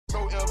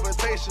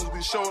invitations,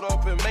 we showed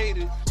up and made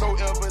it. No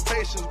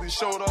invitations, we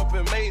showed up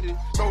and made it.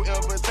 No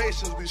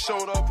invitations, we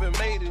showed up and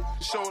made it.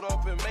 Showed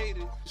up and made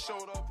it.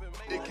 Showed up and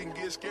made it. It can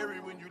get scary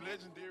when you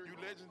legendary. You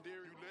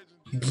legendary. You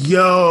legendary.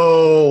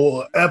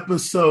 Yo,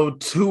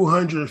 episode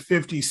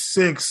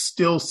 256,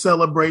 still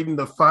celebrating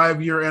the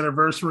 5-year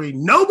anniversary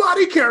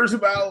nobody cares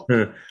about.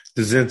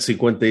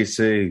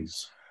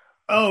 256.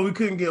 Oh, we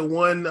couldn't get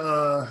one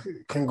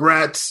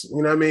congrats.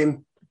 You know what I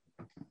mean?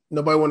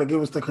 Nobody want to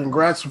give us the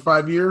congrats for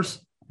 5 years.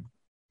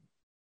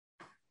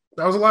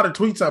 That was a lot of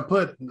tweets I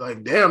put.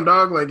 Like, damn,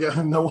 dog. Like,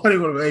 nobody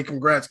want to, hey,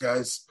 congrats,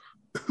 guys.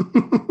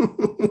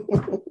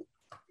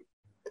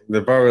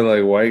 They're probably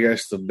like, why are you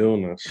guys still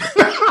doing this?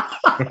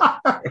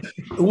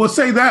 Well,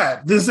 say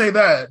that. Just say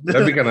that.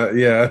 That'd be kind of,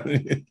 yeah.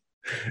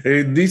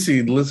 Hey,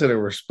 DC, listen to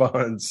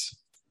response.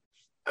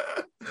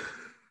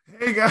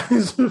 Hey,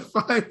 guys,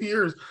 5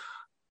 years.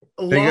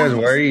 Hey, guys,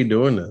 why are you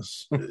doing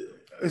this?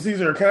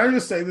 Caesar, can I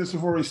just say this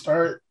before we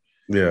start?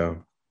 Yeah.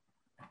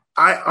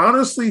 I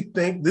honestly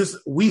think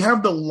we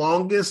have the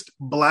longest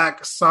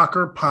Black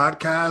soccer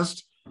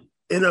podcast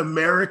in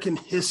American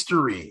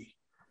history.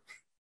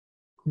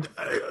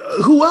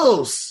 Who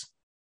else?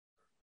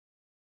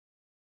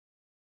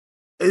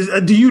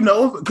 Do you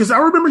know? Because I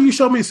remember you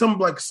showed me some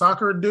like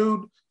soccer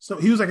dude. So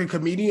he was like a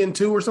comedian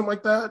too, or something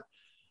like that.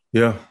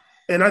 Yeah.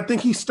 And I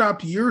think he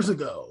stopped years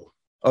ago.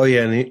 Oh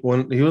yeah, and he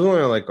was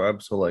only on like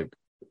episode like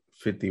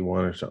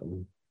 51 or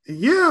something.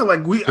 Yeah,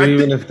 like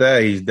if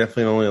that, he's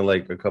definitely only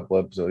like a couple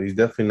episodes. He's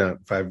definitely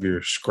not 5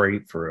 years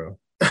straight for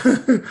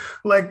real.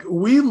 Like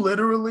we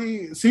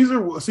literally,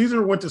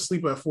 Caesar went to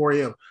sleep at 4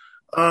 a.m.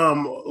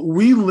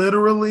 We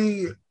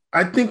literally,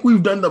 I think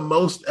we've done the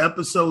most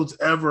episodes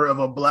ever of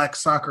a Black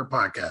soccer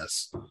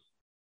podcast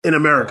in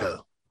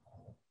America.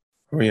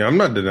 I mean, I'm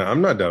not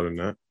doubting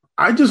that.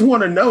 I just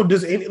want to know,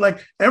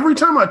 every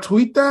time I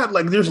tweet that,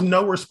 like there's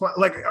no response.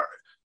 Like,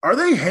 are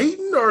they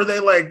hating or are they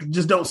like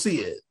just don't see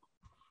it?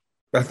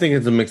 I think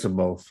it's a mix of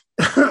both.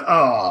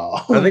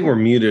 Oh, I think we're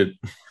muted.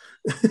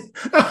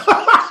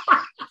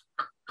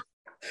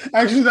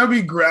 Actually, that'd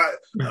be great.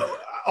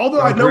 Although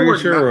I'm I know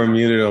we're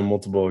muted on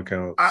multiple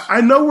accounts.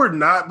 I know we're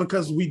not,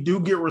 because we do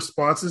get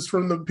responses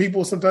from the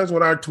people sometimes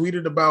when I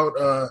tweeted about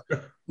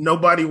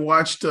nobody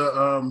watched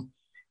the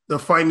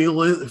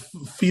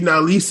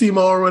Finalissimo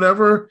or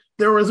whatever.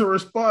 There was a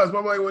response, but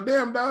I'm like, well,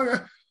 damn,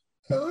 dog.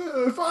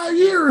 5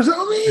 years,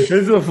 I mean.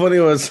 It's so funny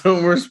when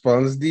someone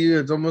responds to you.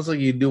 It's almost like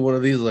you do one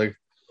of these, like,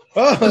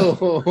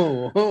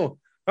 all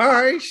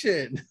right,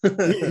 shit.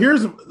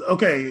 Here's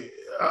okay.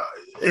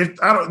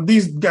 If I don't,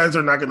 these guys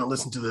are not going to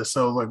listen to this,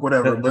 so like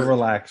whatever. But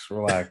relax.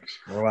 I'm not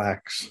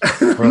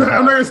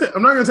gonna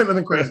say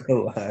nothing crazy.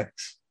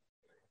 Relax.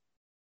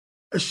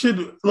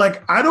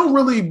 I don't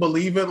really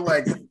believe in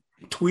like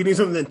tweeting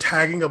something and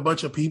tagging a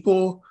bunch of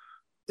people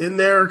in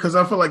there, because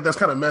I feel like that's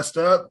kind of messed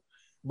up.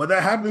 But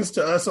that happens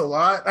to us a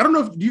lot. I don't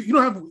know if you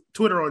don't have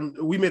Twitter on.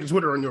 We made a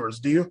Twitter on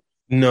yours. Do you?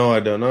 No, I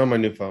don't. Not on my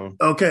new phone.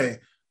 Okay.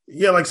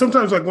 Yeah, like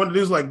sometimes like one of the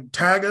dudes like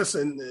tag us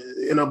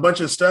in a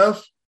bunch of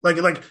stuff. Like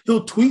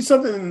he'll tweet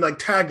something and like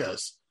tag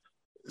us.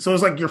 So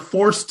it's like you're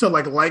forced to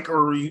like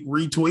or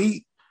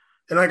retweet.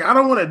 And like I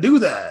don't want to do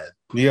that.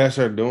 You guys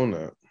start doing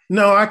that.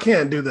 No, I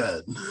can't do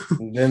that.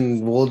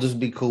 Then we'll just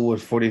be cool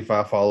with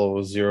 45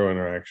 followers, 0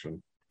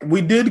 interaction.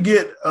 We did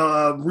get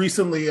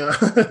recently.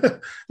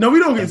 No, we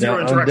don't get 0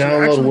 interaction.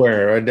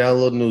 I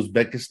download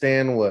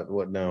Uzbekistan.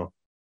 What now?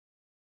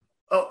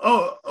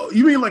 Oh,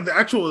 you mean like the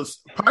actual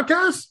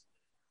podcast?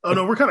 Oh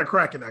no, we're kind of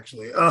cracking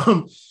actually.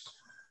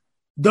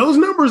 Those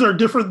numbers are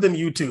different than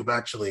YouTube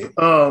actually.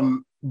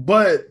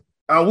 But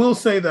I will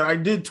say that I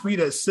did tweet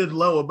at Sid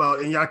Lowe about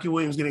Iñaki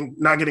Williams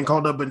not getting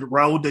called up, and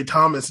Raul de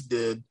Thomas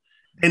did.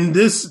 And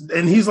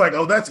he's like,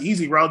 oh, that's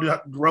easy.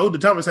 Raul de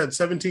Thomas had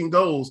 17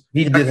 goals.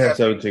 He did have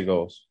 17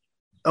 goals.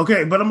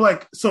 Okay, but I'm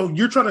like, so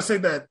you're trying to say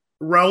that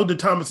Raul de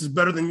Thomas is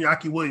better than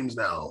Iñaki Williams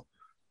now?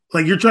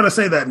 Like, you're trying to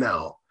say that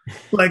now?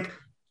 Like,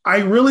 I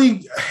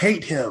really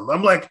hate him.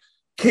 I'm like,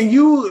 can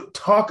you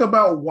talk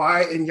about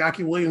why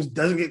Iñaki Williams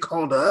doesn't get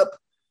called up?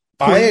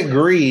 I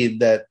agree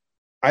that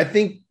I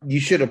think you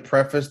should have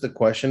prefaced the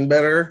question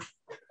better.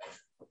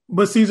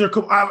 But Caesar,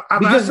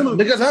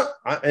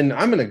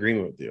 I'm in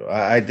agreement with you.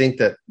 I think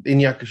that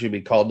Iñaki should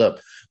be called up,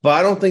 but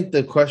I don't think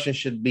the question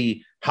should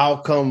be how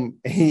come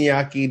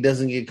Iñaki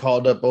doesn't get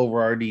called up over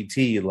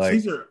RDT. Like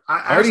Caesar,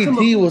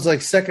 RDT was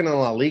like second in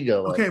La Liga.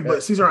 Okay,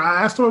 but Caesar,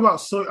 I asked him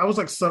about. I was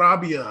like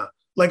Sarabia.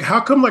 Like, how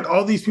come like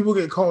all these people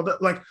get called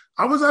up? Like,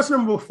 I was asking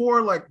him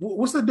before. Like,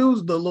 what's the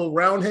little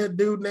round head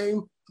dude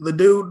name? The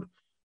dude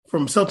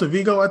from Celta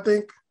Vigo, I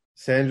think.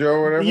 Sandro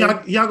or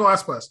whatever. Iago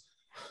Aspas.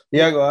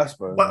 Iago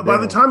Aspas. By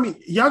the time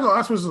Iago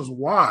Aspas was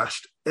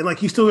washed, and like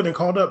he still getting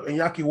called up, and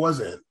Iñaki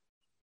wasn't.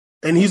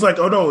 And he's like,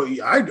 "Oh no,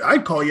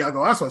 I'd call Iago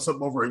Aspas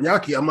up over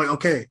Iñaki." I'm like,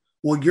 "Okay,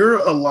 well you're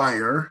a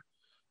liar."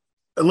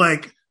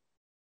 Like,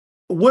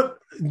 what?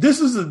 This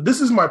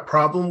is my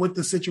problem with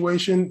the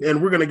situation,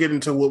 and we're gonna get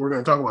into what we're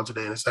gonna talk about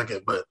today in a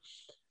second. But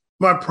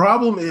my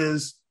problem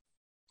is,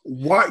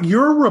 why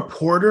you're a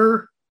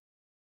reporter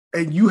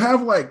and you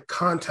have like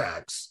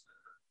contacts.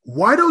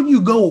 Why don't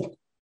you go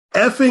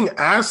effing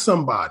ask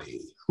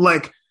somebody.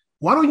 Like,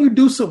 why don't you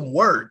do some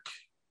work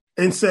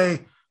and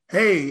say,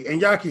 hey,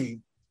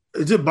 Iñaki,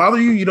 does it bother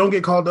you don't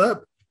get called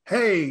up?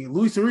 Hey,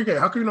 Luis Enrique,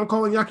 how come you don't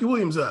call Iñaki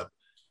Williams up?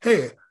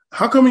 Hey,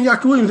 how come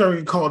Iñaki Williams don't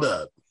get called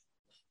up?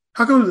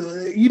 How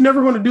come you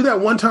never want to do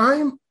that one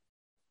time?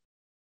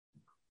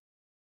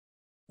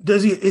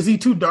 Is he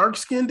too dark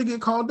skinned to get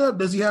called up?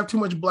 Does he have too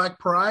much black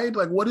pride?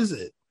 Like, what is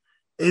it?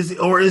 Is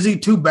he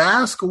too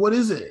Basque? What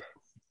is it?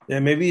 Yeah,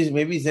 maybe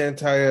he's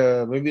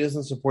anti. Maybe he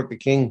doesn't support the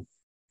king.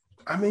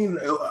 I mean,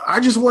 I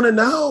just want to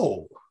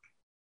know.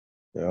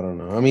 Yeah, I don't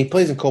know. I mean, he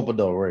plays in Copa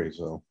del Rey,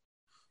 so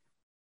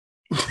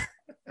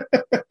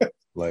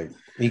like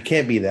he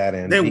can't be that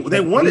anti.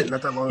 They won it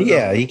not that long ago.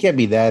 Yeah, he can't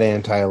be that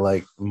anti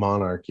like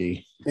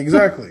monarchy.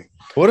 Exactly.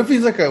 What if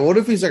he's like a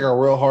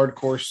real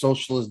hardcore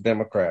socialist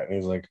Democrat and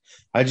he's like,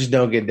 I just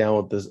don't get down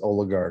with this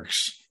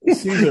oligarchs.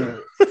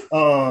 Caesar,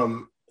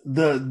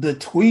 the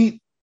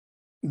tweet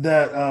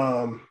that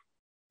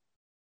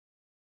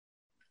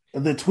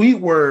the tweet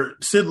where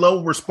Sid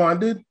Lowe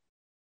responded,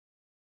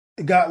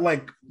 it got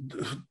like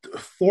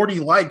 40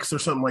 likes or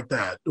something like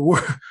that.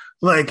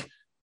 Like,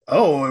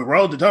 oh,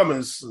 Raul de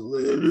Thomas,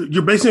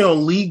 you're basing it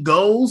on league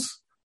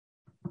goals?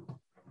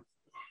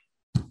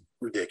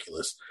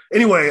 Ridiculous.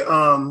 Anyway,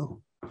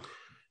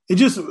 it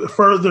just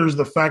furthers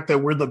the fact that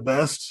we're the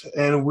best,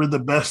 and we're the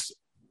best.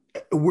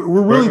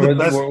 We're really the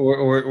best.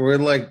 We're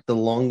like the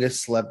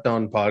longest slept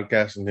on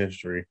podcast in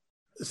history.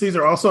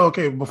 Caesar, also,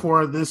 okay,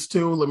 before this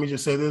too, let me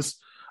just say this.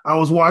 I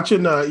was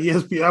watching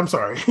ESPN. I'm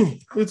sorry.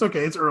 It's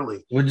okay. It's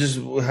early. Which just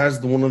has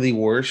one of the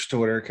worst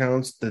Twitter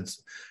accounts.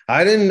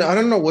 I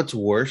don't know what's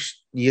worse,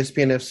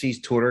 ESPN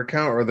FC's Twitter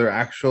account or their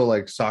actual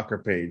like soccer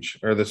page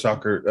or their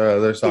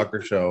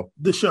soccer show.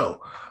 The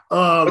show.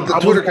 But the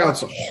Twitter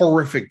account's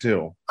horrific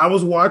too. I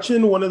was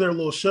watching one of their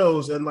little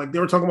shows and like they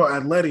were talking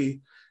about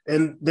Atleti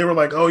and they were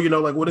like, oh,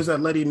 like what does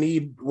Atleti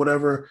need?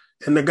 Whatever.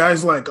 And the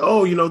guy's like,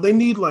 oh, they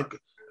need like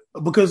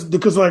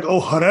because like,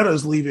 oh,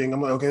 Herrera's leaving.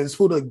 I'm like, okay, this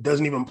fool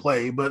doesn't even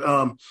play. But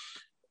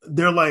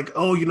they're like,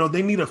 oh,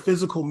 they need a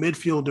physical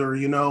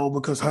midfielder,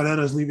 because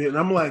Herrera's leaving. And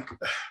I'm like,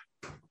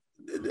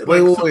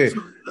 wait.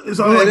 It's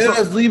all like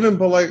Herrera's leaving,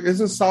 but like,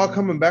 isn't Saul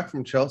coming back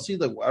from Chelsea?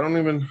 Like, I don't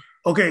even.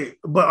 Okay,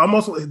 but I'm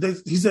also.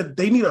 He said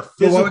they need a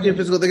physical. Why would you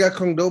physical? They got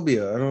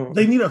Kondogbia.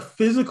 They need a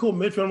physical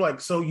midfielder. I'm like,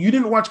 so you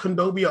didn't watch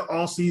Kondogbia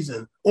all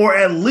season, or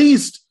at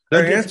least.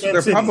 Their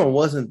problem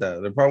wasn't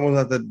that. Their problem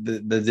was that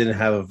they didn't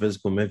have a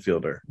physical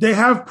midfielder. They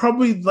have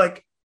probably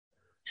like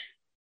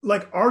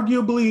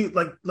arguably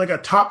like a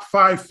top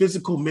 5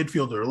 physical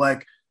midfielder.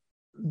 Like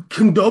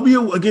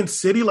Kondogbia against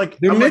City, like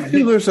their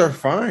midfielders are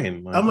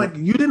fine. I'm like,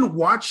 you didn't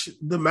watch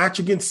the match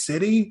against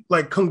City?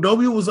 Like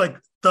Kondogbia was like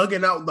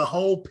thugging out the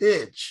whole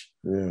pitch.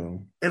 Yeah.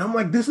 And I'm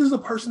like, this is the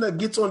person that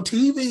gets on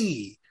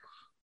TV.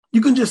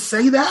 You can just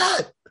say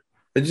that.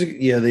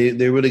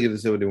 They really get to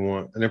say what they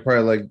want, and they're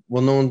probably like,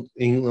 well, no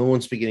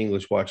one speaking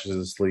English watches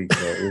this league, so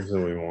this is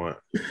what we want.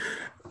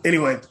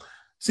 Anyway,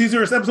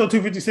 Caesar, it's episode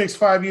 256.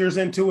 5 years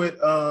into it.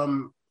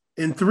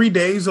 In 3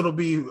 days, it'll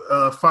be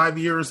 5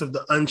 years of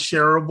the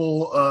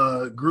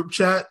Unshareable group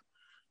chat.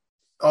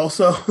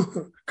 Also,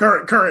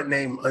 current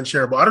name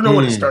Unshareable. I don't know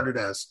what it started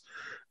as.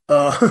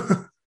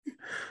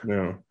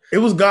 No, it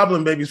was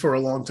Goblin Babies for a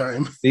long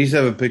time. They used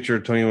to have a picture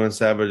of 21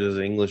 Savage as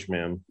an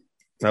Englishman.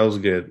 That was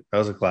good. That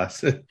was a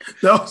classic.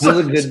 That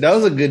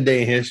was a good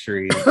day in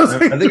history.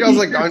 I think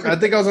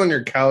I was on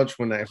your couch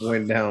when that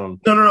went down.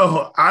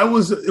 No. It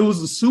was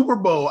the Super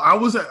Bowl. I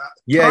was at.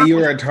 Yeah, you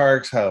were at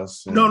Tarek's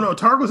house. No.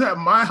 Tarek was at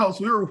my house.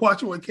 We were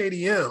watching with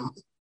KDM.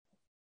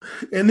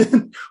 And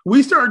then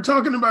we started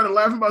talking about it,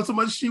 laughing about so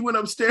much she went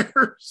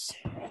upstairs.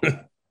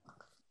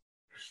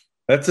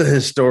 That's a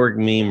historic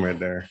meme right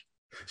there.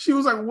 She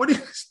was like, what are you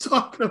guys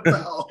talking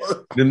about?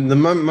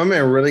 My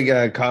man really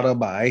got caught up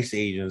by ICE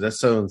agents. That's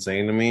so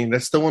insane to me.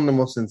 That's still one of the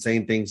most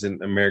insane things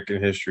in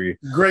American history.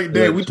 Great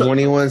day.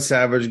 21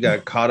 Savage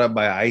got caught up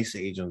by ICE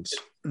agents.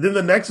 Then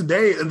the next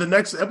day, in the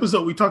next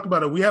episode, we talked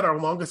about it. We had our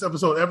longest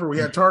episode ever. We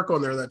had Tark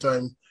on there that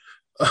time.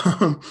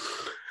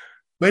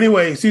 But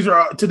anyway,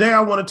 Caesar, today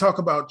I want to talk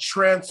about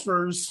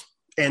transfers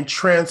and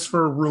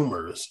transfer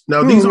rumors.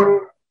 Now, these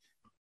are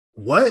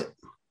what?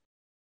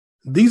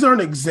 These aren't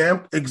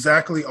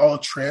exactly all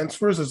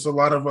transfers. There's a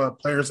lot of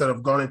players that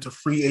have gone into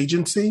free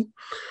agency.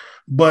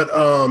 But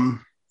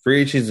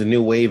free agency is a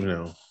new wave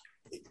now.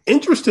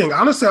 Interesting.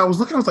 Honestly, I was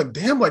like,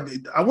 damn, like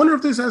I wonder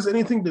if this has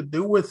anything to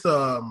do with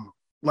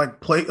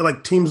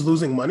teams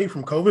losing money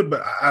from COVID,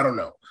 but I don't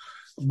know.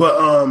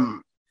 But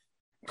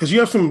because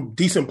you have some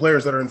decent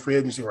players that are in free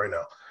agency right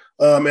now.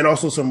 And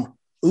also some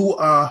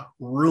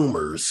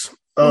rumors.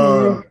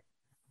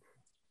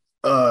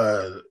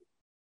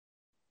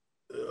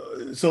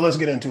 So let's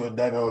get into it,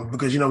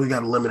 because we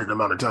got a limited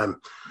amount of time.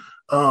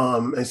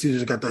 And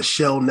Caesar's got the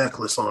shell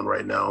necklace on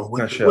right now.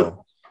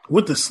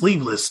 With the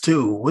sleeveless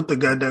too. With the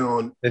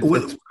goddamn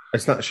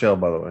it's not shell,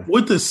 by the way.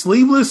 With the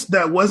sleeveless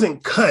that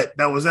wasn't cut,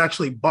 that was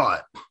actually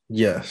bought.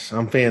 Yes,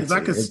 I'm fancy.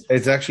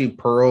 It's actually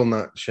pearl,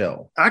 not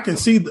shell. I can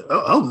see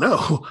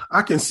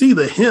I can see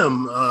the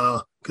hem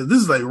Because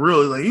this is like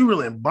really, like you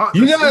really bought.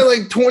 You got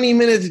like 20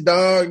 minutes,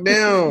 dog.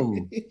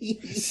 Damn.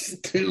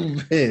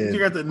 Stupid. You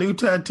got the new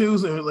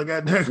tattoos and like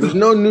there's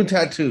no new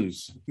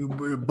tattoos. You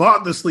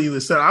bought the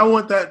sleeveless set. I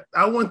want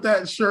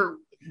that shirt.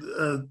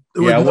 I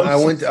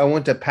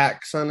went to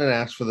PacSun and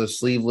asked for the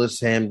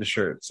sleeveless hemmed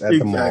shirts at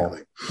the mall.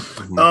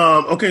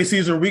 Okay,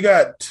 Caesar, we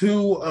got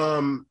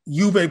two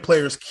Juve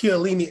players,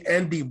 Chiellini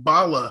and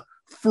Dybala,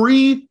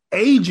 free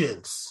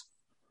agents.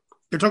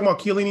 They're talking about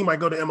Chiellini might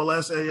go to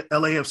MLS,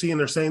 LAFC, and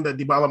they're saying that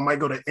Dybala might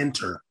go to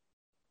Inter.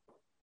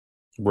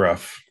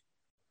 Rough.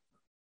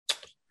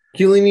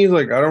 Chiellini's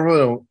like, I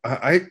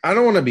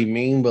don't want to be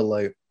mean, but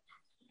like,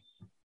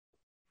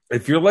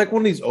 if you're like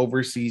one of these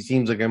overseas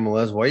teams like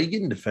MLS, why are you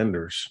getting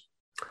defenders?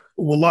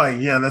 Well,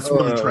 yeah, that's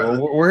really trying.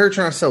 We're here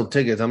trying to sell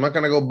tickets. I'm not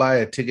going to go buy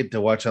a ticket to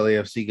watch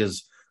LAFC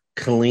because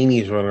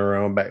Chiellini's running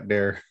around back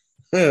there.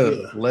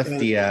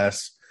 Lefty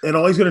ass. And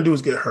all he's going to do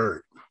is get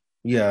hurt.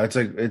 Yeah, it's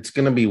like it's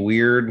gonna be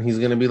weird. He's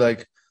gonna be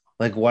like,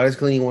 why does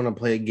Chiellini want to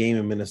play a game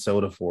in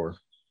Minnesota for?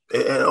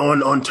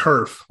 On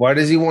turf. Why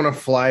does he want to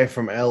fly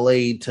from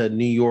LA to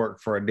New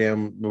York for a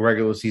damn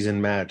regular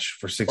season match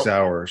for 6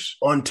 hours?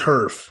 On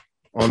turf.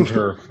 On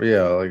turf.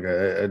 Yeah, like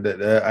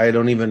I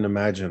don't even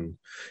imagine.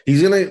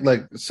 He's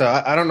gonna so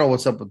I don't know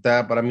what's up with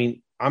that, but I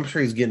mean, I'm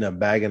sure he's getting a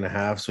bag and a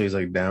half, so he's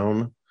like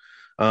down.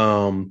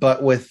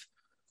 But with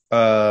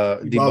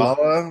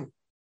Dybala,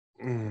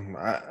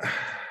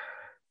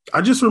 I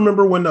just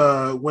remember when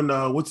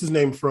what's his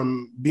name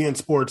from beIN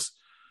Sports,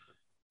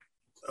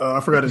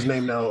 I forgot his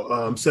name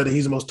now, said that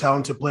he's the most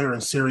talented player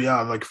in Serie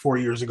A like 4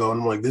 years ago,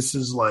 and I'm like, this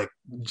is like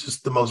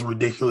just the most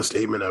ridiculous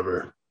statement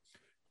ever.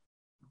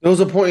 There was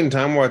a point in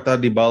time where I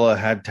thought Dybala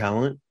had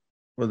talent,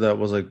 but that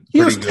was like he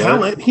has good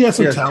talent. He has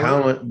some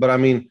talent, but I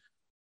mean,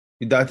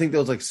 I think that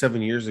was like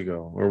 7 years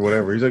ago or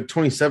whatever. He's like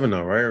 27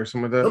 now, right, or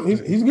something like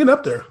that. He's getting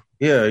up there.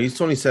 Yeah, he's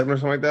 27 or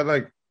something like that.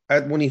 Like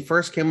when he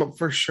first came up,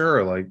 for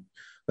sure, like.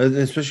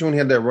 Especially when he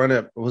had that run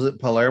at, was it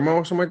Palermo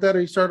or something like that?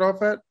 Or he started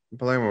off at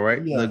Palermo,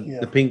 right? Yeah,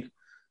 the pink.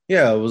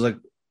 Yeah, it was like,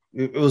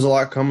 it was a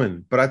lot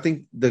coming. But I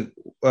think the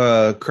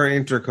current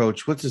Inter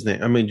coach, what's his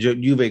name? I mean,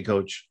 Juve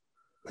coach.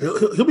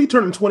 He'll be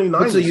turning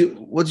 29.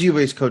 What's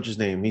Juve's coach's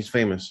name? He's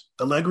famous.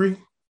 Allegri?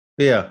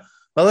 Yeah.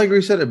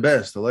 Allegri said it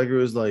best. Allegri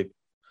was like,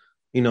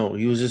 he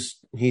was just,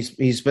 he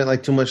spent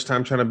like too much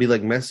time trying to be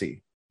like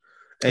Messi.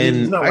 And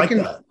he's not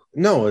that.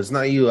 No, it's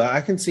not you.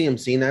 I can see him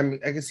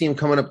I can see him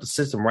coming up the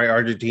system, right?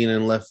 Argentina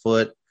and left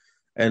foot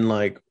and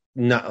like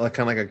not like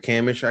kind of like a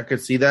Camish. I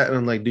could see that. And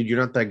I'm like, dude, you're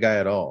not that guy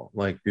at all.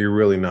 Like, you're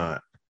really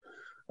not.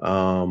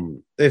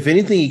 If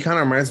anything, he kind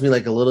of reminds me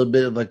like a little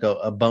bit of like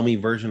a bummy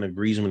version of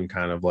Griezmann,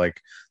 kind of like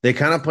they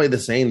kind of play the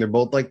same. They're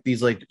both like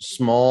these like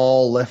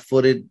small left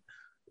footed,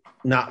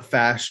 not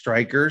fast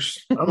strikers.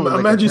 I'm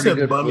glad you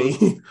said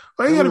bummy.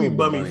 Why you gotta be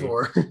bummy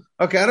for?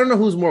 Okay, I don't know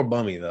who's more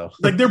bummy though.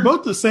 Like they're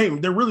both the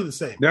same. They're really the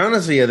same. They're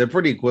honestly, yeah, they're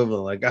pretty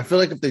equivalent. Like I feel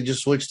like if they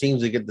just switch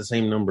teams, they get the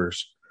same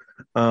numbers.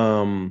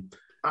 I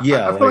feel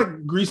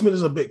like Griezmann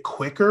is a bit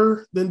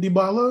quicker than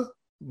Dybala,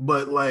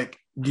 but like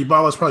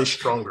Dybala is probably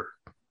stronger.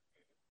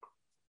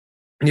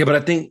 Yeah, but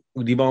I think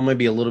Dybala might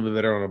be a little bit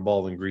better on a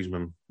ball than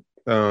Griezmann.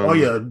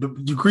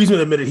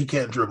 Griezmann admitted he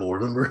can't dribble.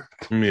 Remember?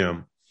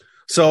 Yeah.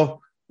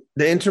 So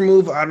the Inter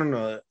move, I don't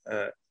know.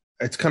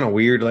 It's kind of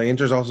weird. Like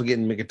Inter's also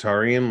getting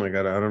Mkhitaryan. Like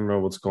I don't know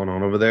what's going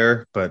on over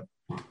there, but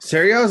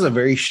Serie A is a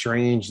very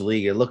strange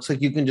league. It looks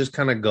like you can just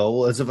kind of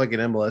go as if like an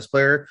MLS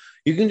player.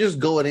 You can just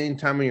go at any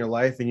time in your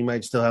life, and you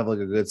might still have like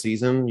a good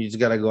season. You just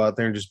got to go out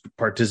there and just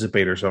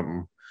participate or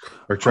something,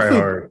 or try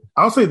hard.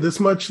 I'll say this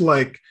much: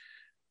 like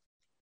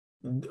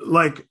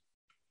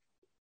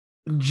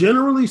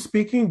generally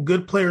speaking,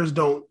 good players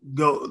don't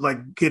go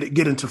like get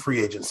into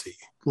free agency.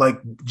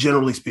 Like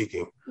generally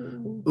speaking,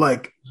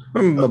 like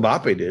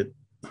Mbappe did.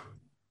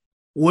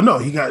 Well, no,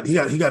 he got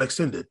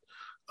extended.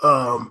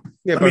 I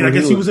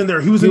guess he was in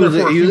there. He was in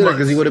there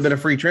because he would have been a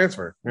free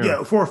transfer.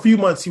 Yeah, for a few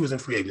months he was in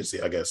free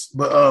agency, I guess.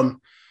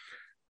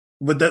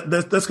 But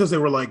that's because they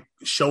were like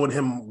showing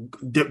him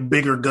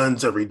bigger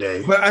guns every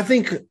day. But I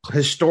think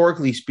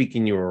historically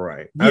speaking, you were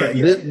right. Yeah.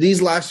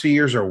 These last few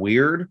years are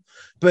weird,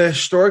 but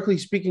historically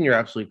speaking, you're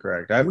absolutely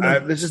correct.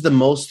 This is the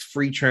most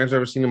free transfer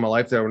I've ever seen in my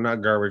life that were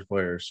not garbage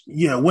players.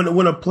 Yeah, when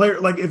a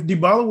player like if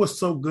Dybala was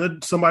so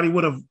good, somebody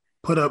would have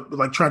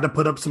tried to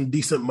put up some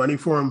decent money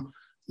for him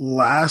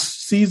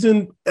last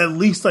season, at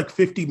least like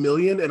 50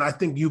 million, and I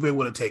think Juve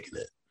would have taken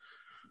it.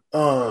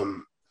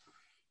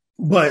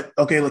 But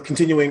okay,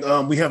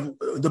 continuing, we have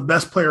the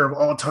best player of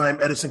all time,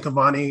 Edinson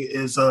Cavani,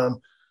 is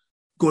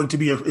going to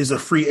be a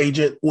free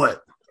agent.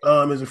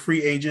 Is a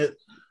free agent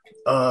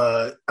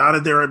out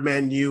of there at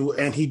Man U,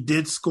 and he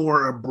did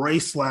score a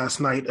brace last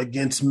night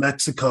against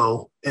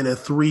Mexico in a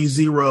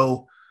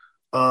 3-0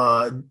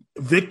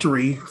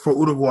 victory for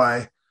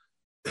Uruguay.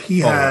 He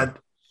had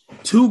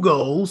 2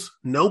 goals,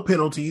 no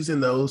penalties in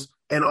those,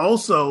 and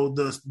also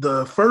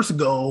the first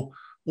goal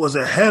was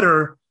a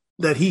header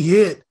that he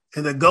hit,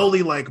 and the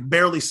goalie like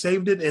barely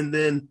saved it, and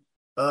then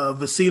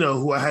Vecino,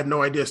 who I had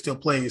no idea still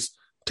plays,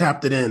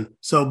 tapped it in.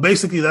 So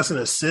basically, that's an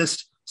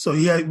assist. So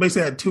he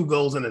basically had 2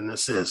 goals and an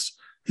assist.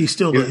 He's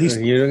still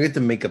You don't get to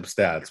make up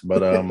stats,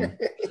 but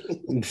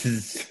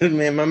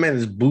man, my man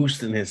is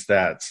boosting his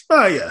stats.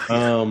 Oh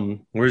yeah.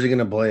 Where's he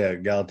gonna play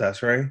at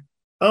Galatasaray?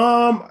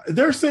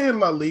 They're saying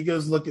La Liga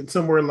is looking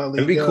somewhere in La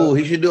Liga. It'd be cool.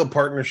 He should do a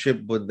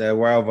partnership with that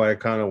Rayo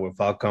Vallecano with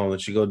Falcao.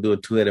 That should go do a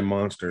two-headed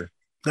monster.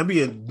 That'd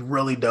be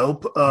really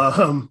dope. I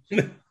want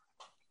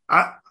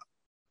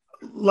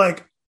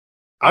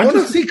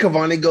to see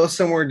Cavani go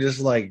somewhere just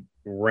like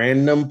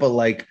random, but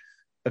like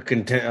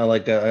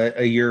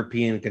a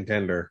European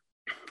contender.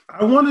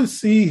 I want to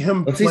see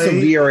him. Let's see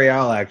some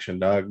Villarreal action,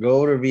 dog.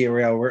 Go to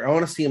Villarreal. I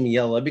want to see him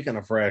yell. That'd be kind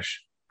of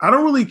fresh. I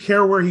don't really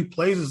care where he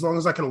plays as long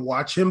as I can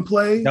watch him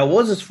play. That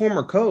was his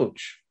former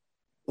coach.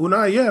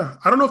 Unai, yeah.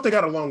 I don't know if they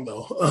got along,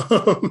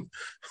 though.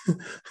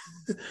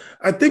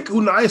 I think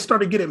Unai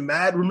started getting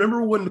mad.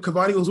 Remember when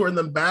Cavani was wearing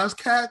them Baz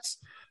cats?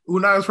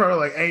 Unai was probably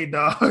like, hey,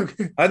 dog.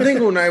 I think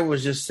Unai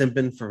was just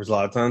simping for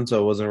Zlatan,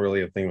 so it wasn't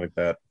really a thing like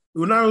that.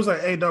 Unai was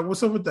like, hey, dog,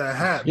 what's up with that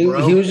hat,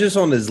 bro? He was just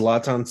on his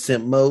Zlatan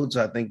simp mode,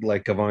 so I think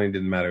like Cavani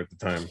didn't matter at the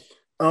time.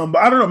 But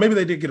I don't know. Maybe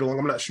they did get along.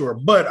 I'm not sure.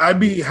 But I'd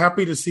be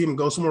happy to see him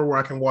go somewhere where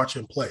I can watch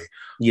him play.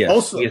 Yes,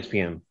 also,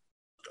 ESPN.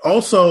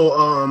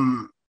 Also,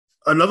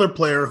 another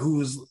player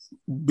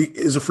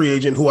is a free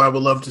agent who I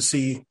would love to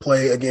see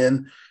play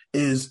again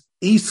is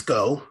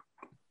Isco.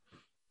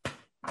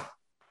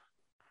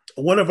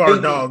 One of our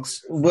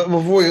dogs.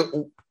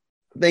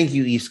 Thank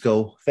you,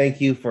 Isco. Thank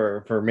you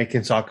for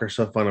making soccer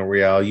so fun and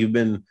real. You've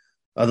been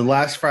the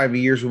last 5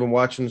 years we've been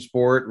watching the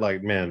sport.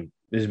 Like, man,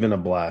 it's been a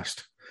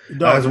blast.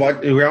 I was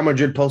watching Real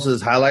Madrid posted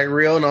his highlight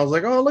reel, and I was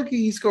like, "Oh, look at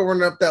Isco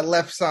running up that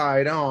left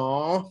side."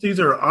 Oh,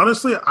 Caesar.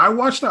 Honestly, I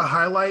watched a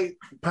highlight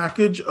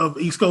package of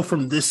Isco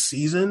from this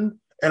season,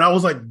 and I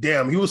was like,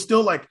 "Damn!" He was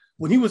still like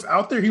when he was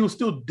out there, he was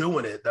still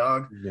doing it,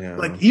 dog. Yeah.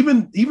 Like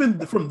even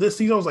from this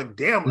season, I was like,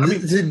 "Damn!" I mean,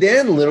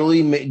 Zidane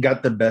literally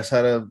got the best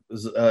out of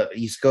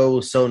Isco. It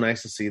was so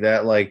nice to see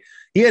that. Like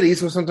he had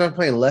Isco sometimes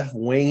playing left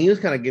wing. He was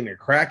kind of getting it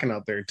cracking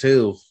out there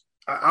too.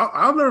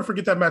 I'll never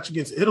forget that match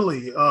against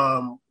Italy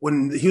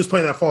when he was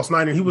playing that false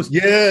nine, and he was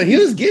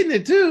getting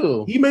it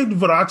too. He made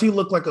Verratti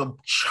look like a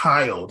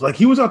child. Like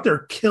he was out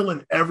there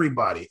killing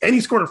everybody, and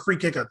he scored a free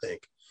kick, I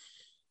think.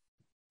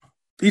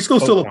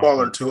 Isco's still a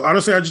baller too.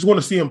 Honestly, I just want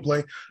to see him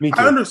play. Me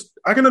too.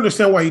 I can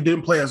understand why he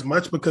didn't play as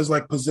much because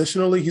like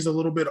positionally he's a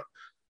little bit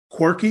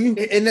quirky,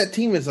 and that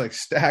team is like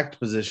stacked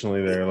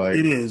positionally there. Like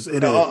it is.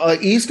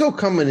 Like Isco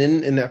coming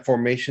in that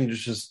formation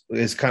just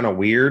is kind of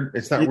weird.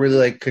 It's not really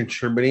like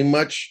contributing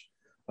much.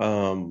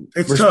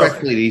 It's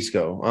respectfully tough. To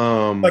Isco.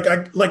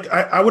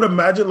 I would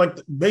imagine like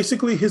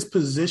basically his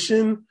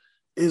position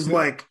is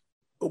like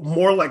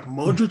more like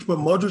Modric, but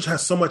Modric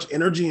has so much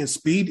energy and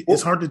speed.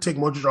 It's hard to take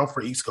Modric off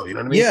for Isco. You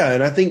know what I mean? Yeah,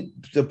 and I think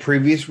the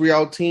previous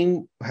Real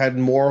team had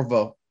more of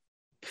a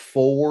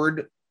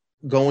forward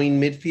going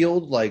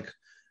midfield. Like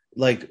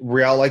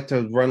Real like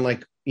to run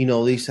like, you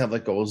know, they used to have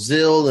like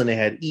Ozil, and they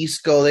had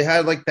Isco. They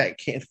had like that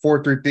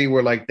 4-3-3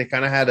 where like they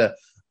kind of had a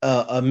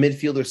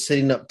midfielder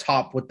sitting up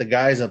top with the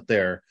guys up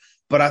there.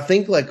 But I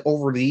think like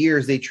over the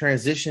years, they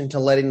transitioned to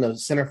letting the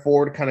center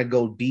forward kind of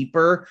go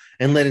deeper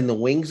and letting the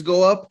wings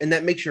go up. And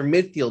that makes your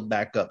midfield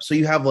back up. So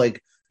you have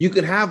like, you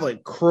could have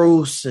like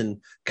Kroos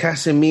and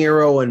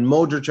Casemiro and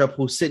Modric up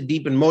who sit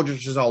deep, and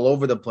Modric is all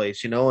over the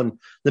place, you know, and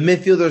the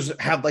midfielders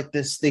have like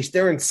this,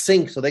 they're in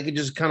sync. So they could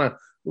just kind of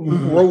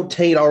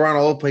rotate all around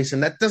all over the place.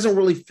 And that doesn't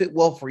really fit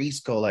well for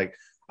Isco. Like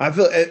I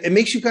feel it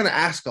makes you kind of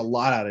ask a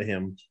lot out of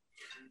him.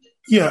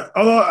 Yeah,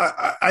 although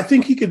I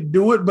think he could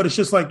do it, but it's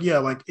just like, yeah,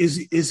 like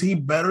is he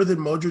better than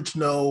Modric?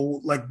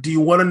 No. Like, do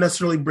you want to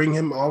necessarily bring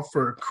him off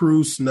for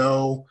Kroos?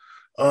 No.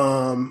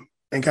 And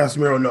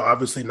Casemiro? No,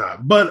 obviously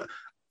not. But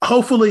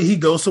hopefully he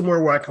goes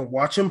somewhere where I can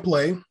watch him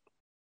play.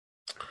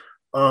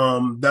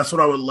 That's what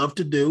I would love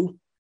to do.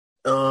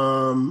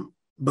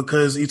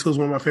 Because Isco's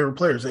one of my favorite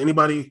players.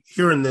 Anybody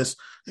hearing this,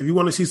 if you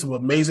want to see some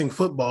amazing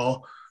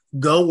football,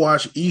 go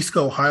watch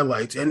Isco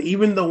highlights. And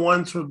even the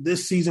ones from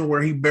this season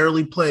where he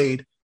barely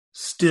played,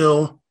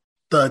 still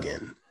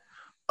thugging.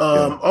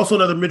 Also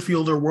another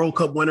midfielder, World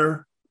Cup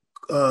winner,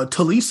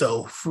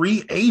 Tolisso,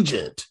 free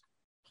agent.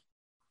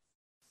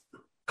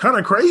 Kind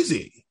of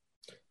crazy.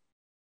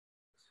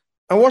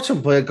 I watched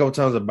him play a couple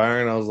times at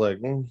Bayern. I was like,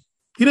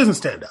 he doesn't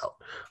stand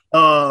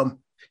out.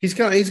 He's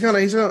a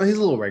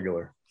little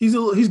regular. He's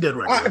dead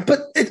regular.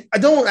 But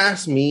don't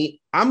ask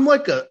me. I'm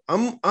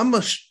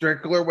a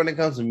stickler when it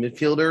comes to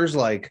midfielders.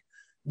 Like,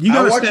 you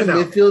gotta watch a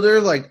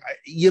midfielder. Like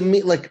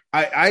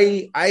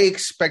I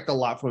expect a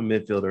lot from a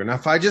midfielder, and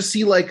if I just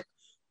see like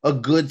a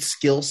good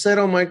skill set,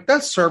 I'm like,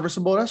 that's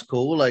serviceable, that's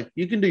cool. Like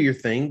you can do your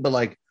thing, but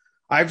like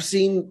I've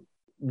seen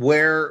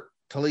where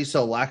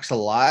Tolisso lacks a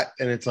lot,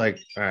 and it's like,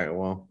 all right,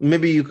 well,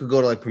 maybe you could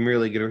go to like Premier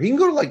League, or he can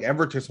go to like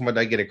Everton, somebody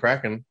that get it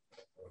cracking.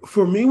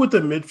 For me, with the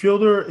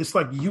midfielder, it's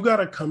like you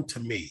gotta come to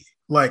me.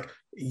 Like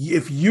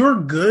if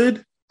you're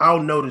good,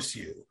 I'll notice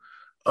you.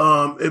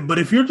 But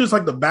if you're just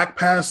like the back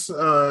pass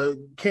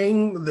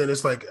king, then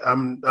it's like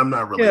I'm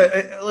not really.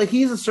 Yeah, like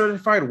he's a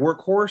certified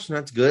workhorse, and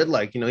that's good.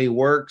 Like, you know, he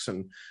works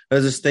and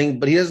does this thing,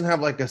 but he doesn't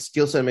have like a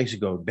skill set that makes you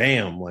go,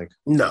 damn. Like,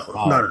 no,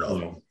 not at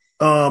all.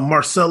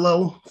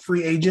 Marcelo,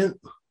 free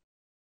agent.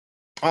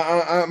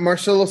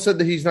 Marcelo said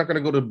that he's not going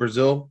to go to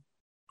Brazil.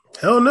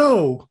 Hell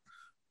no.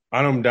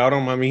 I don't doubt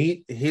him. I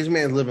mean, his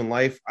man's living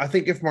life. I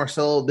think if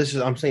Marcelo,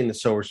 I'm saying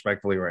this so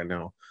respectfully right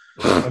now.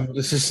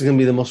 This is going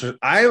to be the most.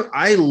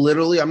 I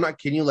literally, I'm not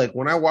kidding you. Like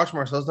when I watch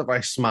Marcelo stuff, I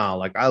smile.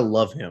 Like I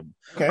love him.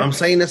 Okay. I'm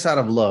saying this out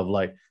of love.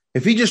 Like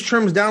if he just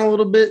trims down a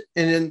little bit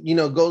and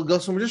then go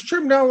somewhere, just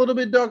trim down a little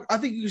bit, dog. I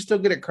think you can still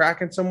get it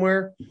cracking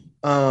somewhere.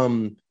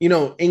 England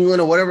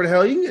or whatever the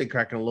hell, you can get it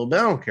cracking a little bit.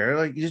 I don't care.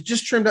 Like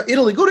just trim down.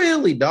 Italy, go to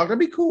Italy, dog. That'd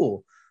be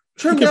cool.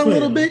 Trim down a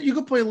little bit. You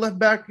can play left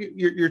back.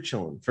 You're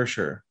chilling for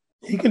sure.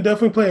 He can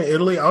definitely play in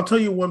Italy. I'll tell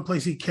you one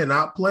place he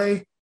cannot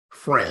play: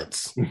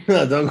 France.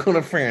 No, don't go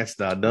to France,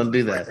 dog. Don't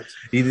do that.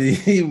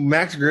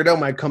 Max Gridel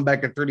might come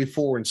back at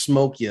 34 and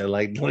smoke you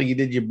like you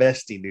did your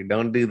bestie, dude.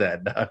 Don't do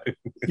that, dog.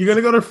 You're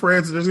gonna go to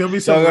France. There's gonna be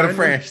some. Don't go to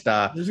France,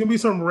 dog. There's gonna be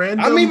some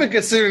random. I'm even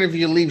considering if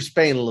you leave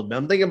Spain a little bit.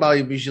 I'm thinking about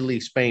if you should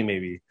leave Spain,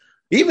 maybe.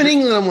 Even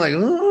England, I'm like,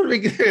 oh, they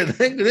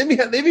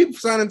be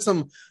signing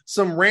some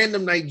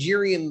random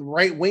Nigerian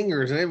right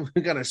wingers, and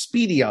they got a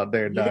Speedy out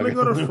there, dog. You're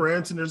gonna go to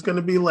France, and there's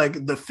gonna be like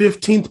the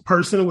 15th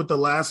person with the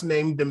last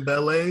name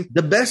Dembele.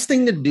 The best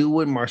thing to do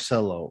with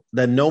Marcelo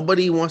that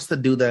nobody wants to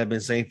do that I've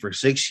been saying for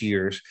 6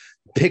 years: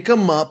 pick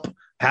him up,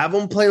 have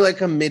him play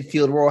like a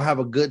midfield role, have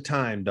a good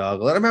time,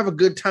 dog. Let him have a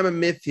good time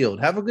in midfield.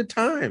 Have a good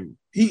time.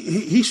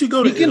 He should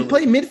go to Italy. He can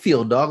play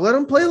midfield, dog. Let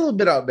him play a little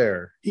bit out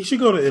there. He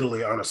should go to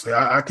Italy, honestly.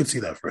 I could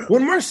see that for him.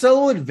 When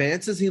Marcelo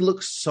advances, he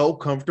looks so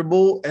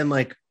comfortable and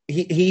like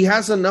he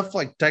has enough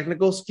like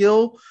technical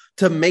skill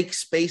to make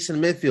space in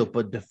midfield.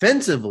 But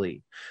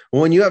defensively,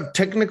 when you have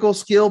technical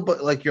skill,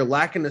 but like you're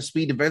lacking the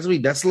speed defensively,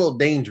 that's a little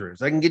dangerous.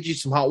 That can get you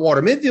some hot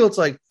water. Midfield, it's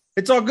like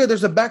it's all good.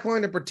 There's a back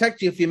line to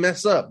protect you if you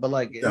mess up. But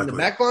like in the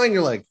back line,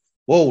 you're like,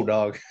 whoa,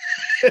 dog.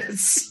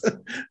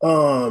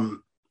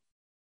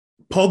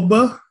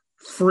 Pogba.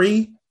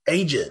 Free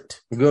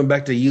agent. We're going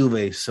back to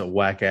Juve, so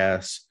whack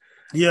ass.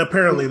 Yeah,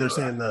 apparently they're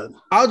saying that.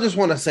 I just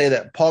want to say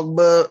that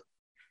Pogba,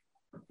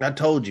 I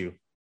told you.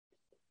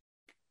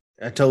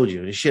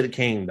 He should have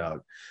came,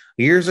 dog.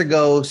 Years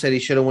ago, said he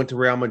should have went to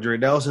Real Madrid.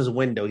 That was his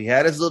window. He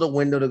had his little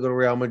window to go to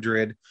Real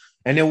Madrid,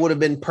 and it would have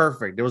been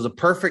perfect. It was a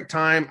perfect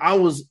time.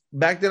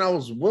 Back then I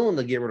was willing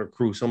to get rid of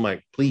Kroos. I'm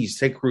like, please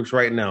take Kroos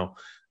right now.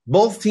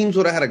 Both teams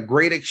would have had a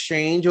great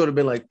exchange. It would have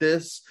been like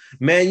this.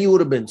 Man, you would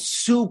have been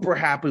super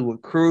happy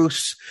with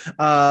Kroos.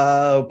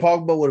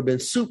 Pogba would have been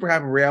super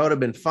happy. Real would have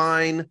been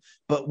fine.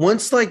 But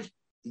once, like,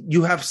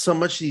 you have so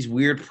much these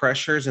weird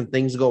pressures and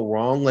things go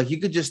wrong, like, you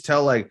could just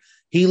tell, like,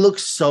 he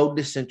looks so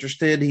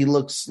disinterested. He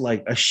looks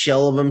like a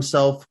shell of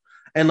himself.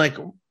 And, like,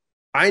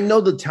 I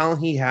know the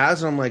talent he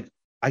has. And I'm like,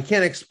 I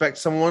can't expect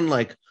someone,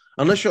 like,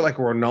 unless you're like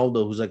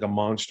Ronaldo, who's like a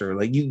monster.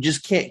 Like, you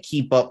just can't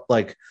keep up,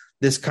 like,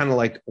 this kind of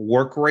like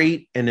work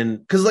rate. And then,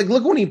 because like,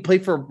 look, when he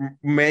played for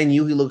Man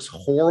U, he looks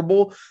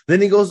horrible.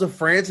 Then he goes to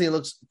France and he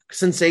looks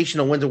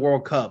sensational, wins a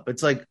World Cup.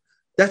 It's like,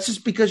 that's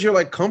just because you're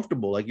like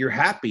comfortable, like you're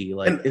happy.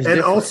 Like,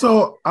 and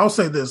also, I'll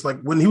say this: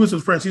 like when he was in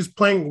France, he's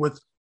playing with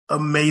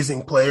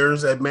amazing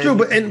players at Man U.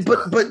 True,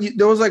 but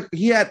there was like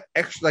he had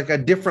extra, like a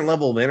different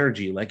level of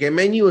energy. Like at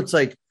Man U, it's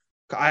like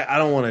I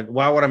don't want to.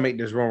 Why would I make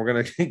this wrong? We're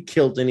gonna get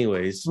killed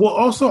anyways. Well,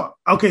 also,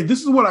 okay,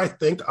 this is what I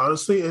think,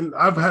 honestly, and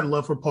I've had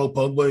love for Paul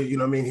Pogba. You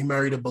know what I mean? He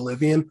married a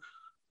Bolivian.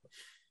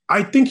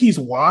 I think he's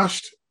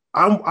washed.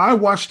 I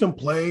watched him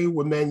play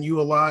with Man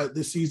U a lot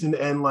this season,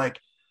 and like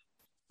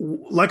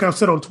I've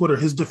said on Twitter,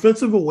 his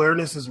defensive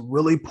awareness is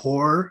really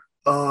poor,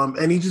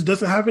 and he just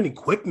doesn't have any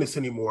quickness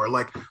anymore.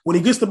 Like when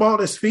he gets the ball at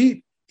his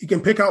feet, he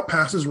can pick out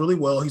passes really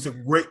well. He's a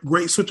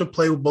great switch of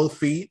play with both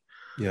feet.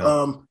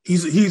 Yeah.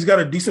 He's got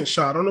a decent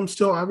shot on him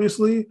still,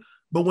 obviously.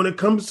 But when it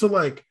comes to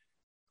like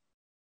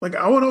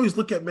I would always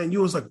look at Man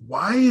U as like,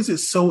 why is it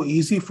so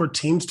easy for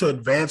teams to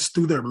advance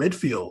through their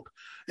midfield?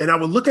 And I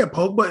would look at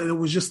Pogba and it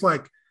was just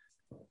like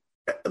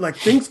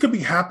things could be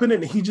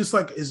happening and he just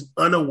like is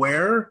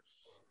unaware.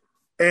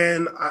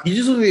 And he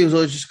was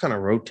always just kind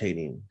of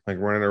rotating, like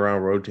running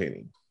around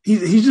rotating.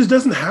 He just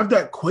doesn't have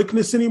that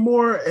quickness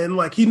anymore. And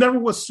like he never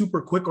was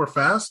super quick or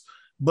fast,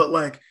 but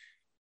like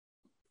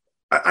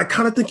I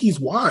kind of think he's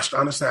washed,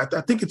 honestly. I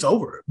think it's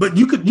over. But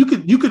you could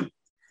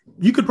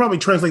probably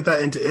translate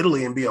that into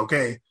Italy and be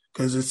okay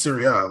because it's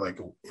Serie A, like,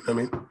 you know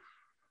what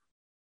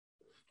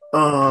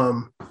I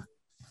mean?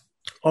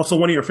 Also,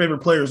 one of your favorite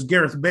players,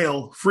 Gareth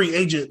Bale, free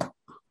agent.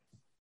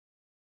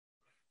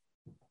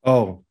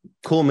 Oh,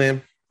 cool,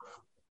 man.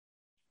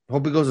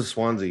 Hope he goes to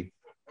Swansea.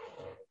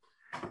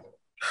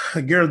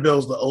 Gareth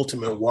Bale's the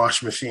ultimate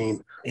wash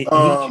machine.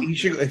 He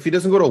should, if he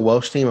doesn't go to a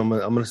Welsh team, I'm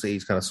gonna say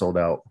he's kind of sold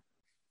out.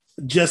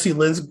 Jesse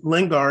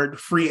Lingard,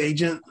 free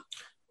agent.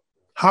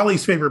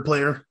 Holly's favorite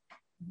player.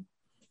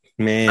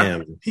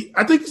 Man,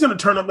 I think he's going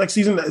to turn up next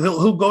season.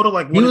 He'll go to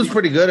like. He was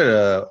pretty good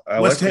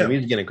at West Ham. He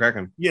was getting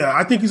cracking. Yeah,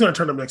 I think he's going to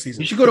turn up next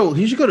season. He should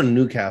go to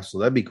Newcastle.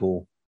 That'd be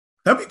cool.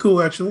 That'd be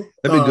cool, actually.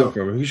 That'd be good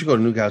for him. He should go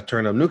to Newcastle.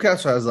 Turn up.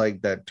 Newcastle has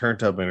like that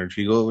turned up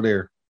energy. Go over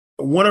there.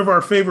 One of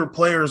our favorite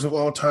players of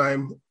all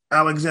time,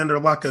 Alexander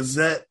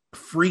Lacazette,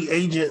 free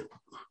agent.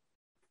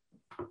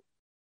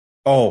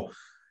 Oh,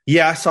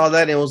 yeah, I saw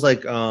that. And it was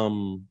like,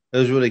 it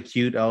was really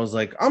cute. I was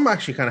like, I'm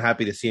actually kind of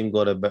happy to see him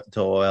go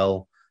to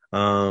OL.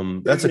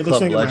 That's a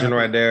club legend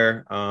right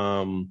there.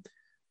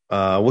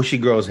 Wish he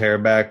grows hair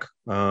back.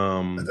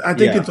 I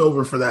think it's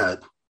over for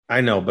that.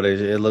 I know, but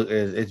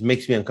it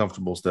makes me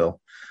uncomfortable still.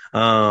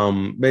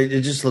 But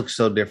it just looks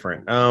so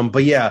different.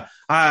 But yeah,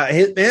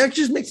 it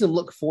just makes him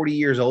look 40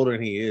 years older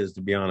than he is,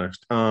 to be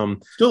honest.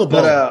 Still a ball.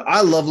 But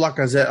I love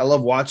Lacazette. I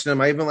love watching him.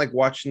 I even like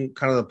watching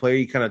kind of the player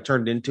he kind of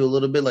turned into a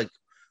little bit. Like,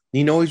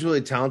 he's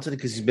really talented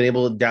because he's been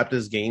able to adapt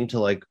his game to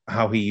like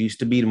how he used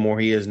to be to more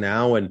he is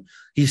now. And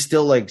he's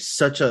still like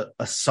such a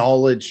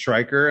solid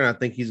striker. And I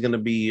think he's going to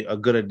be a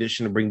good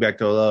addition to bring back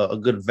to a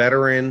good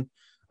veteran.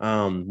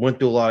 Went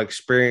through a lot of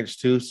experience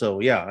too. So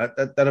yeah,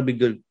 that'll be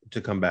good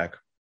to come back.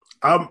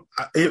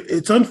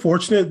 It's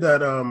unfortunate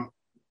that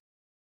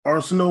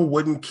Arsenal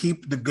wouldn't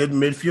keep the good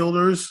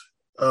midfielders.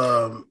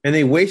 And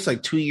they waste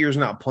like 2 years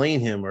not playing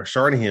him or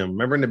starting him.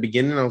 Remember in the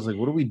beginning, I was like,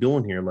 what are we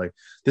doing here? Like,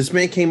 this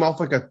man came off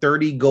like a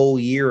 30-goal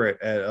year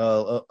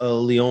at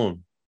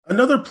Lyon.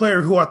 Another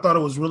player who I thought it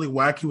was really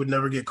wacky would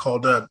never get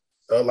called up,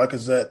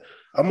 Lacazette.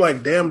 I'm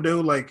like, damn,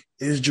 dude, like,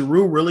 is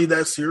Giroud really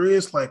that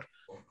serious? Like,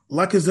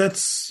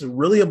 Lacazette's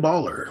really a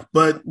baller,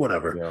 but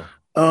whatever.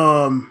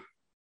 Yeah.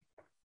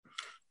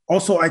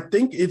 Also, I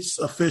think it's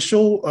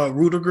official.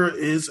 Rudiger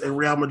is a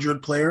Real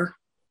Madrid player,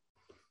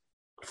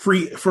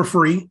 for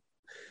free.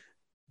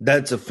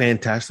 That's a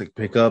fantastic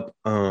pickup.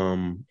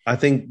 I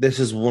think this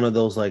is one of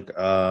those like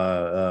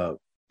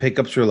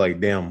pickups where like,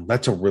 damn,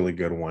 that's a really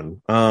good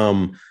one.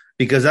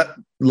 Because that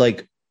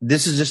like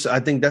this is just, I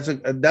think that's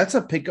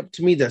a pickup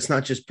to me. That's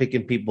not just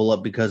picking people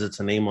up because it's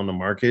a name on the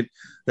market.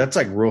 That's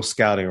like real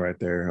scouting right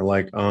there.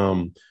 Like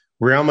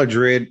Real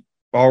Madrid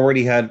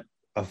already had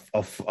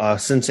a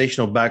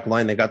sensational back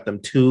line. They got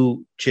them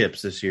 2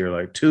 chips this year,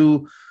 like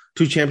two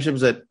championships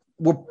that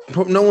no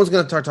one's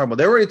going to start talking about.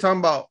 They're already talking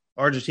about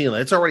Argentina.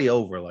 It's already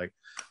over. Like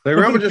the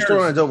Real Madrid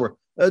storyline's over.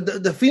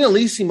 The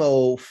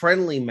Finalissimo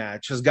friendly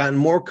match has gotten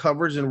more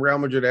coverage than Real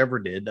Madrid ever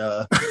did.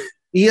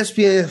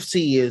 ESPN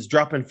FC is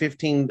dropping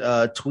 15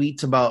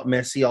 tweets about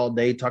Messi all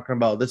day, talking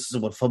about this is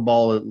what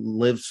football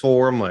lives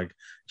for. I'm like,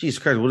 Jesus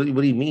Christ, what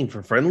do you mean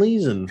for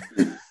friendlies? And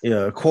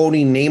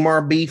quoting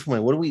Neymar beef. I'm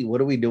like, what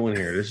are we doing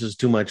here? This is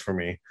too much for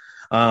me.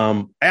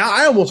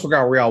 I almost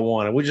forgot Real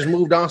won, and we just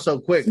moved on so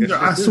quick. Me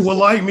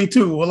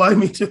too.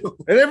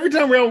 And every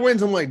time Real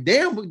wins, I'm like,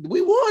 damn,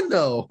 we won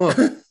though.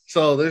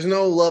 So there's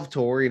no love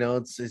tour,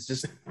 it's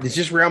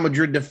just Real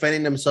Madrid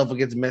defending themselves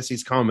against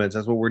Messi's comments.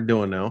 That's what we're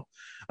doing now.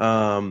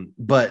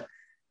 But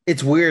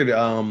it's weird.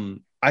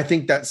 I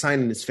think that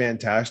signing is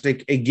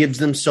fantastic. It gives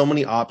them so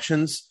many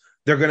options.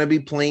 They're going to be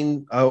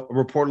playing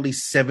reportedly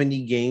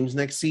 70 games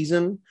next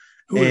season.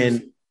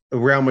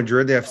 Real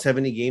Madrid, they have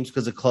 70 games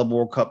because the Club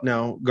World Cup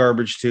now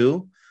garbage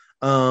too.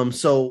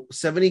 So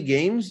 70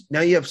 games. Now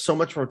you have so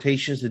much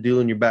rotations to do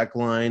in your back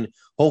line.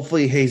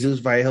 Hopefully Jesus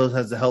Vallejos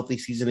has a healthy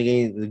season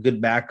again, a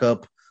good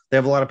backup. They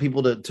have a lot of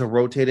people to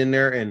rotate in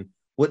there. And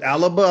with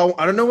Alaba,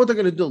 I don't know what they're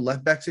going to do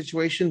left back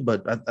situation,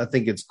 but I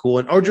think it's cool.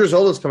 And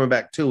Odriozola's coming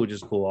back too, which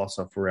is cool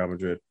also for Real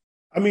Madrid.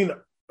 I mean,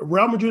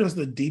 Real Madrid has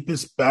the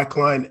deepest back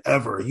line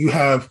ever. You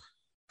have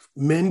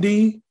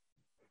Mendy,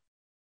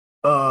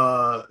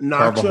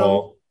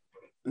 Nacho,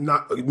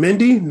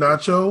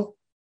 Nacho,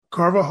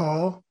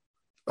 Carvajal,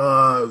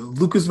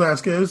 Lucas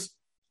Vazquez,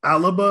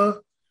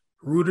 Alaba,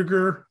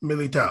 Rudiger,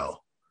 Militao.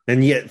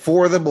 And yet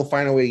 4 of them will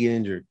find a way to get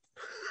injured.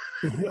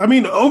 I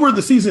mean, over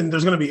the season,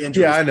 there's going to be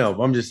injuries. Yeah, I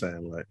know. I'm just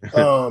saying. Like,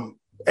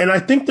 and I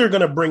think they're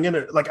going to bring in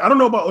it. Like, I don't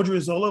know about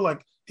Odriozola.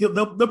 Like,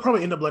 they'll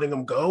probably end up letting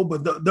him go,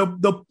 but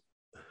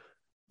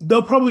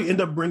they'll probably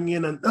end up bringing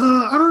in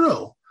I don't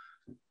know.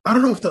 I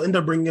don't know if they'll end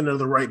up bringing in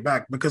the right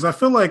back because I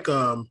feel like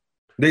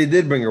they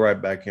did bring a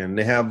right back in.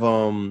 They have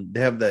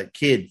that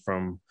kid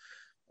from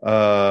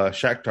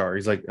Shakhtar.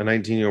 He's like a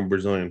 19-year-old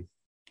Brazilian.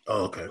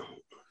 Oh, okay.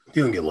 He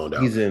didn't get loaned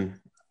out. He's in.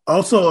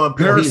 Also,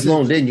 he's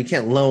loaned in. You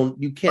can't loan.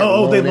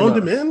 They loaned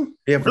him in.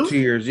 Yeah, for 2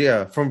 years.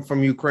 Yeah,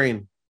 from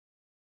Ukraine.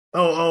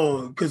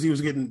 Because he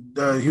was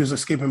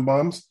escaping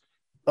bombs.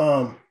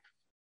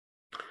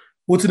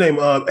 What's the name?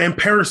 And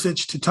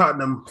Perisic to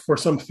Tottenham for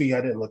some fee.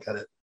 I didn't look at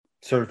it.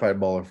 Certified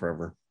baller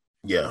forever.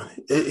 Yeah,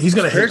 he's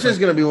gonna. Perisic is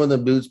gonna be one of the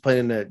dudes playing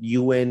in that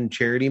UN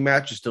charity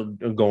match. Is still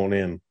going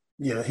in.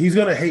 Yeah, he's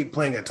gonna hate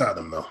playing at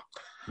Tottenham though.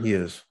 He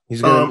is.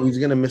 He's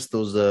gonna miss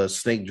those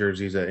snake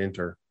jerseys at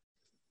Inter.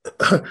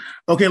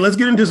 Okay, let's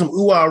get into some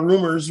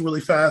rumors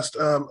really fast.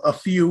 A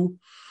few.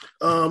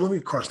 Let me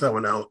cross that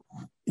one out.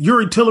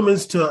 Yuri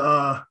Tillemans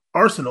to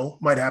Arsenal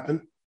might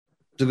happen.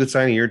 It's a good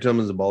signing. Yuri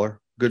Tillemans is a baller.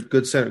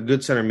 Good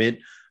center mid.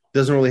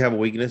 Doesn't really have a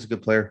weakness. A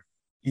good player.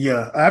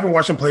 Yeah, I haven't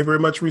watched him play very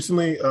much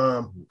recently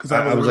because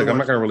I was like, I'm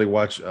not gonna really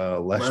watch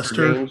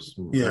Leicester games.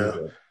 Yeah,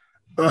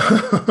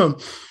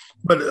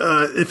 but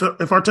if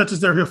Arteta's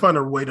there, he'll find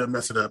a way to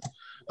mess it up.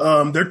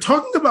 They're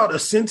talking about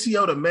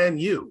Asensio to Man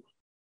U.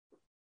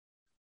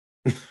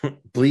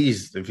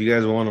 Please, if you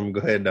guys want him, go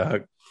ahead,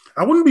 dog.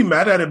 I wouldn't be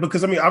mad at it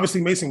because I mean, obviously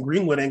Mason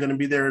Greenwood ain't going to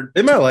be there.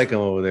 They might like him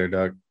over there,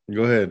 dog.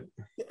 Go ahead.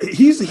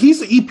 He's an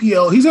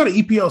EPL. He's got an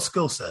EPL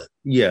skill set.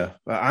 Yeah,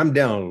 I'm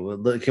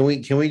down. Can we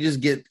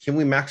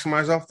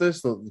maximize off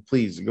this?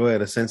 Please go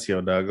ahead,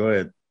 Asensio, dog. Go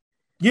ahead.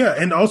 Yeah,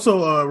 and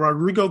also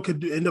Rodrigo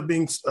could end up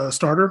being a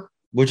starter,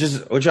 which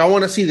I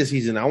want to see this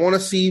season. I want to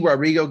see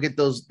Rodrigo get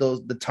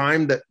the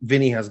time that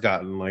Vinny has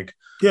gotten. Like,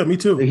 yeah, me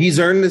too. He's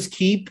earned his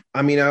keep.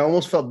 I mean, I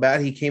almost felt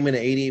bad. He came in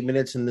at 88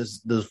 minutes in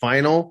the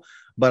final,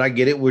 but I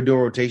get it. We're doing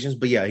rotations,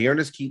 but yeah, he earned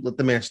his keep. Let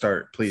the man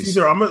start, please.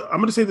 Caesar, I'm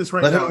gonna say this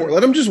right now.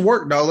 Let him just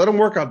work, dog. Let him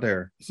work out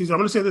there. Caesar, I'm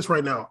gonna say this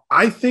right now.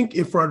 I think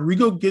if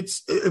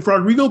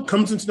Rodrigo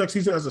comes into next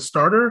season as a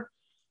starter,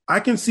 I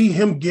can see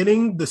him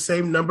getting the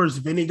same numbers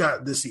Vinny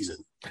got this season.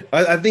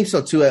 I think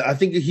so too. I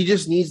think he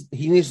just needs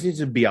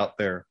to be out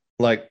there,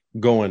 like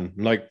going,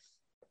 like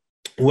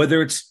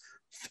whether it's.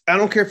 I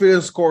don't care if he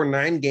doesn't score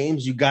 9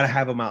 games. You got to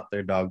have him out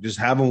there, dog. Just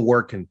have him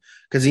working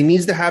because he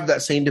needs to have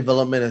that same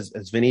development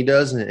as Vinny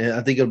does, and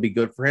I think it'll be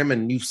good for him.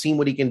 And you've seen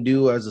what he can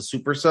do as a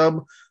super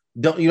sub.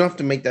 You don't have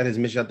to make that his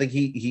mission. I think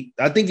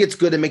I think it's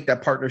good to make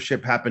that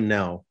partnership happen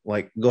now.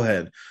 Like, go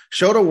ahead,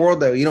 show the world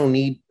that you don't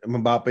need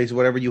Mbappe,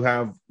 whatever you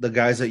have. The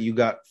guys that you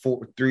got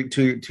 2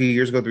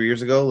 years ago, 3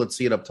 years ago. Let's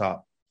see it up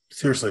top.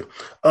 Seriously,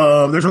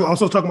 there's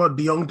also talking about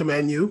De Jong to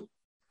Man U.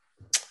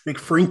 Big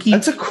Frankie.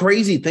 That's a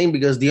crazy thing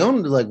because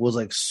Dion was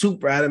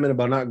super adamant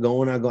about not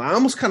going. I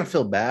almost kind of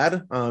feel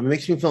bad. It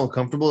makes me feel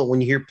uncomfortable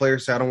when you hear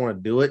players say, I don't want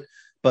to do it,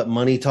 but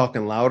money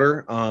talking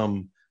louder.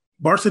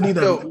 Barca need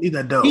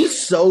that dough. He's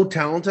so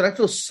talented. I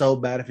feel so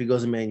bad if he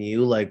goes to Man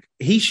U. Like,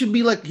 he should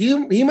be like, he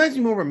reminds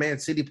me more of a Man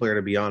City player,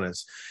 to be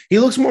honest. He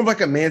looks more of like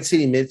a Man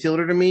City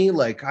midfielder to me.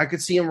 Like, I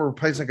could see him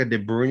replace like a De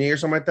Bruyne or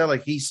something like that.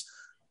 Like, he's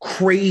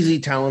crazy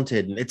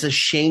talented, and it's a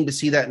shame to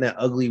see that in that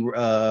ugly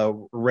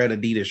red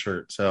Adidas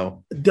shirt.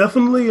 So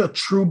definitely a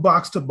true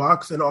box to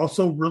box, and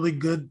also really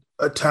good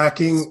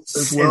attacking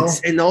as well.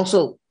 And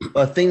also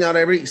a thing not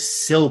every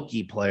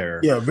silky player.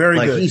 Yeah, very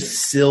good. He's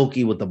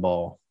silky with the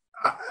ball.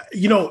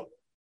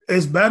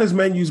 As bad as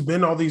Man U's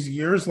been all these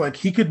years, like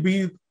he could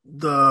be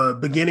the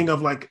beginning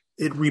of like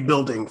it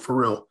rebuilding for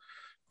real.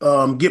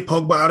 Get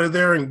Pogba out of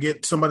there and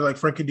get somebody like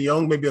Frankie De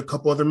Jong, maybe a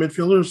couple other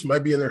midfielders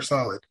might be in there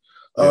solid.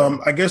 Yeah.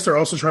 I guess they're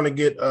also trying to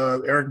get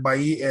Eric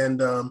Bailly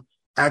and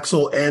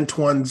Axel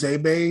Antoine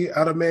Zebe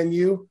out of Man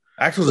U.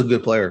 Axel's a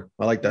good player.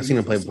 I like that. I've seen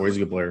him play before. He's a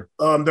good player.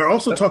 They're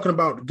also talking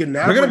about Gnabry.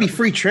 They're going to be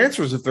free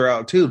transfers if they're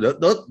out too.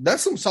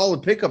 That's some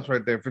solid pickups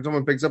right there for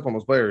someone picks up on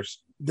those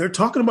players. They're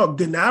talking about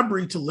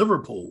Gnabry to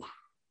Liverpool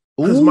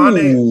because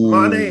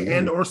Mane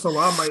and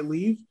Salah might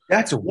leave.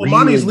 That's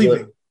Mane's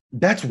leaving.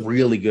 That's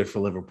really good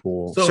for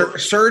Liverpool. So,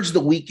 Surge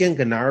the weekend,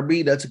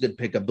 Gnabry. That's a good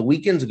pickup. The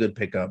weekend's a good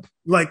pickup.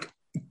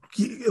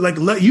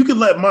 You could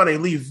let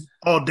Mane leave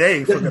all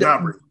day for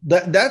Gnabry.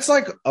 That's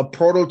like a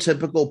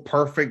prototypical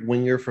perfect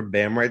winger for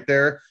Bam right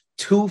there.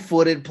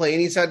 2-footed,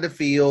 play inside the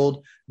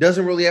field,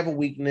 doesn't really have a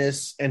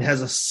weakness, and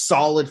has a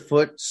solid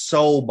foot.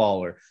 So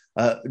baller.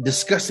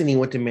 Disgusting he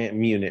went to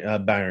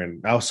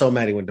Bayern. I was so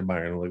mad he went to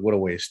Bayern. Like, what a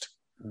waste.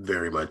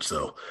 Very much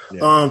so.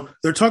 Yeah.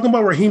 They're talking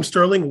about Raheem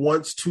Sterling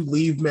wants to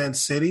leave Man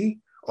City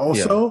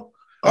also.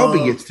 Yeah. I hope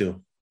he gets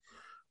to.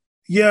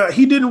 Yeah,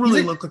 he didn't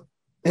really look like.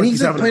 And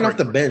he's like playing off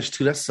the bench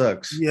too. That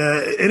sucks.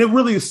 Yeah, and it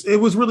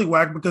was really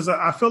whack because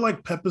I feel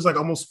like Pep is like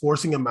almost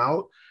forcing him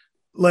out.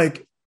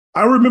 Like,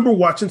 I remember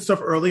watching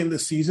stuff early in the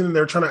season and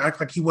they're trying to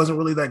act like he wasn't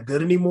really that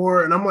good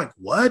anymore. And I'm like,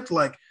 what?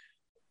 Like,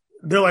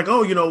 they're like,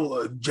 oh,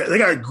 they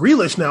got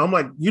Grealish now. I'm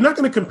like, you're not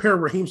going to compare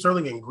Raheem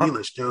Sterling and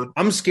Grealish, dude.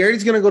 I'm scared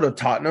he's going to go to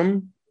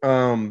Tottenham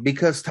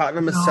because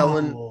Tottenham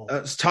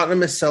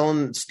is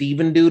selling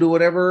Steven dude or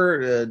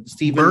whatever.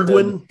 Steven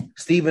Bergwijn.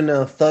 Steven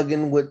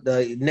Thuggin with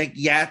Nick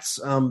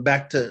Yats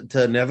back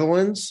to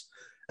Netherlands.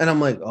 And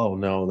I'm like, oh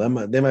no,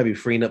 they might be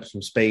freeing up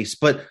some space.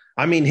 But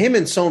I mean, him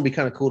and Son would be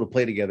kind of cool to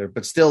play together.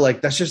 But still,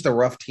 like, that's just a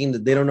rough team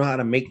that they don't know how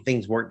to make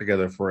things work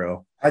together for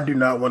real. I do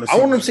not want to. I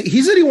want him to see.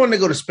 He said he wanted to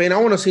go to Spain. I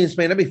want to see in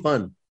Spain. That'd be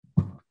fun.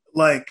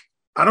 Like,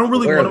 I don't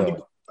really want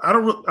him. I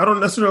don't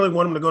necessarily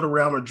want him to go to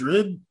Real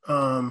Madrid.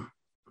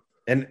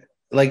 And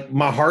like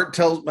my heart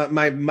tells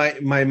my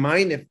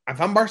mind, if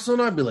I'm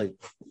Barcelona, I'd be like,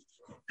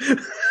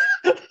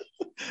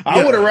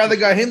 I would have rather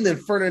got him than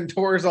Fernan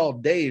Torres all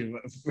day.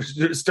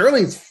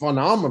 Sterling's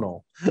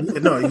phenomenal.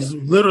 No, he's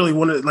literally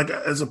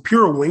as a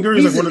pure winger,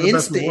 he's like one of the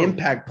best. Instant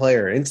impact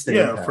player. Instant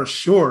impact. For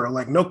sure.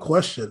 Like, no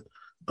question.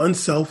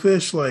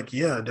 Unselfish. Like,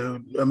 yeah,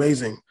 dude,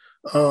 amazing.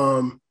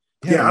 I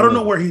don't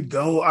know where he'd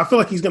go. I feel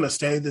like he's gonna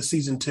stay this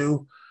season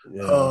too.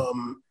 Yeah.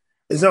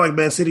 It's not like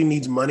Man City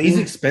needs money. He's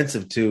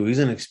expensive too. He's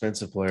an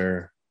expensive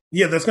player.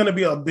 Yeah, that's going to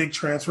be a big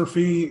transfer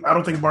fee. I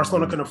don't think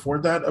Barcelona can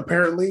afford that,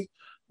 apparently.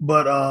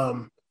 But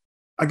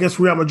I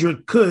guess Real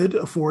Madrid could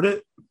afford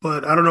it.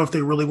 But I don't know if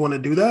they really want to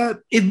do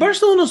that. If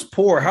Barcelona's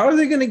poor, how are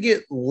they going to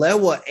get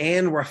Lewa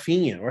and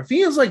Rafinha?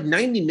 Rafinha's like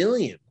 $90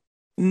 million.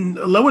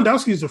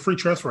 Lewandowski is a free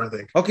transfer, I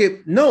think.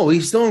 Okay, no,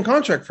 he's still in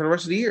contract for the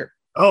rest of the year.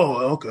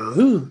 Oh,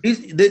 okay.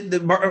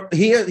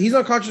 He's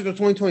on contract until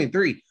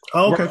 2023.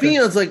 Oh, okay.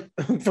 Rafinha's like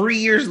 3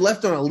 years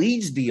left on a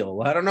Leeds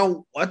deal. I don't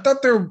know. I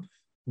thought they're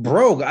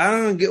broke. I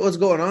don't get what's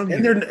going on here.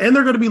 And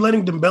they're going to be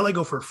letting Dembele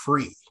go for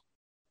free.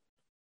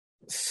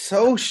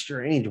 So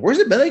strange. Where's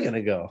the belly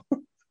gonna go?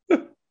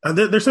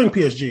 They're saying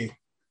PSG.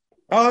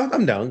 Oh,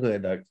 I'm down. Go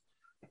ahead, Doug.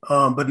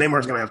 But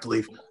Neymar's gonna have to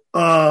leave.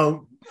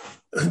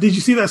 Did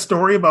you see that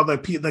story about the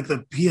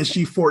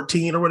PSG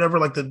 14 or whatever?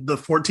 Like the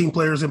 14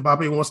 players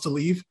Mbappe wants to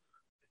leave.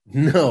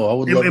 No, I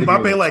would love to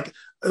Mbappe, hear like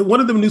one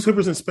of the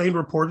newspapers in Spain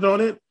reported on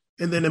it,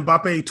 and then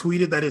Mbappe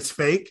tweeted that it's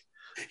fake.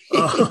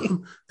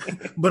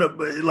 But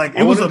like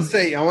I wanted to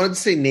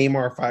say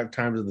Neymar 5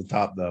 times at the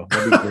top though.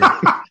 That'd be great.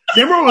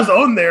 Neymar was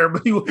on there,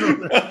 but he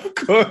wasn't. Of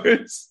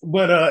course.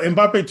 But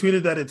Mbappe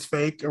tweeted that it's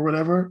fake or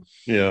whatever.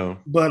 Yeah.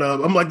 But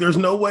I'm like, there's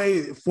no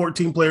way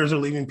 14 players are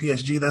leaving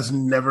PSG. That's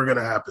never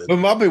gonna happen. But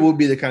Mbappe would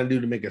be the kind of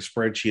dude to make a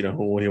spreadsheet on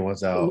who he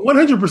wants out.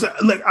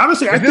 100%. Like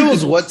honestly, if I think it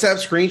was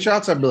WhatsApp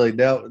screenshots, I'd be like,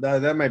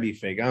 that might be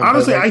fake.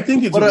 Honestly, I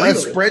think it's but real. A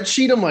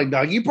spreadsheet. I'm like,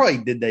 dog, you probably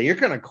did that. You're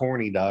kind of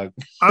corny, dog.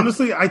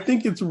 Honestly, I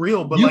think it's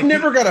real. But you've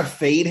never got a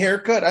fade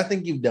haircut. I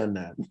think you've done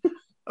that.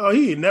 Oh,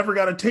 he never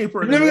got a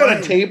taper. You never got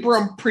a taper?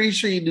 I'm pretty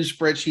sure you do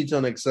spreadsheets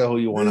on Excel who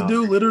you want This out.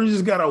 dude literally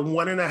just got a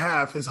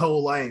 1.5 his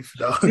whole life,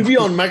 dog. He'd be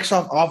on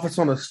Microsoft Office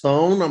on his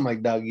phone. I'm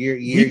like, dog,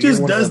 he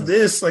just does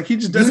this. Like, he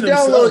just does it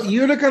himself.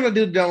 You're the kind of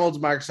dude that downloads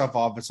Microsoft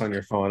Office on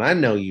your phone. I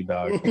know you,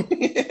 dog.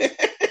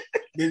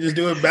 You just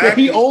do it back.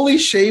 He only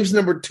shaves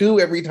number 2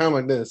 every time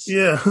like this.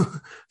 Yeah.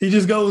 He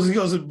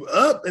goes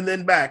up and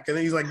then back, and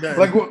then he's like done.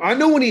 Like, I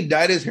know when he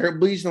dyed his hair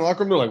bleached in the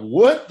locker room, they're like,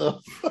 what the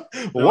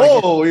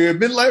whoa, like, you're a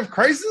midlife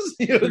crisis?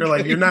 They're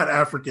like, you're not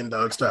African,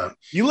 dog. Stop.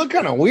 You look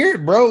kind of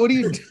weird, bro. What are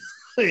you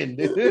doing,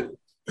 dude?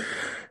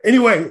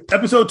 Anyway,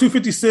 episode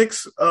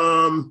 256.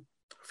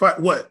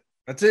 What?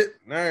 That's it.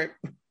 All right.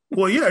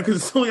 Well, yeah, because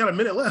it's only got a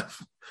minute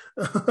left.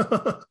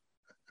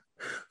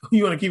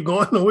 You want to keep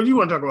going? What do you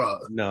want to talk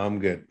about? No, I'm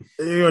good.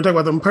 You want to talk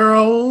about them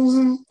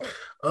pearls?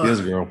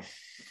 Yes, girl.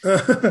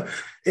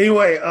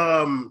 Anyway,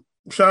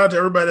 shout out to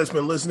everybody that's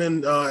been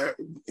listening.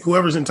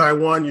 Whoever's in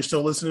Taiwan, you're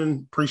still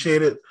listening.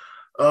 Appreciate it.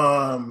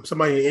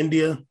 Somebody in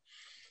India.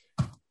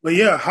 But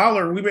yeah,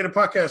 holler. We made a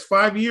podcast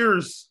 5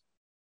 years.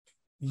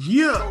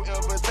 Yeah. No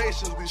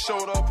invitations, we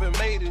showed up and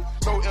made it.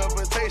 No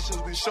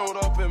invitations, we showed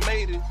up and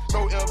made it.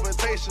 No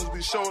invitations,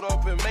 we showed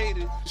up and made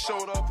it.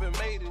 Showed up and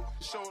made it.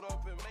 Showed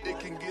up and made it. It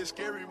can get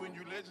scary when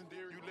you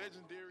legendary. You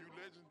legendary. You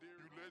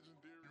legendary. You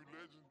legendary. You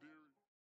legendary.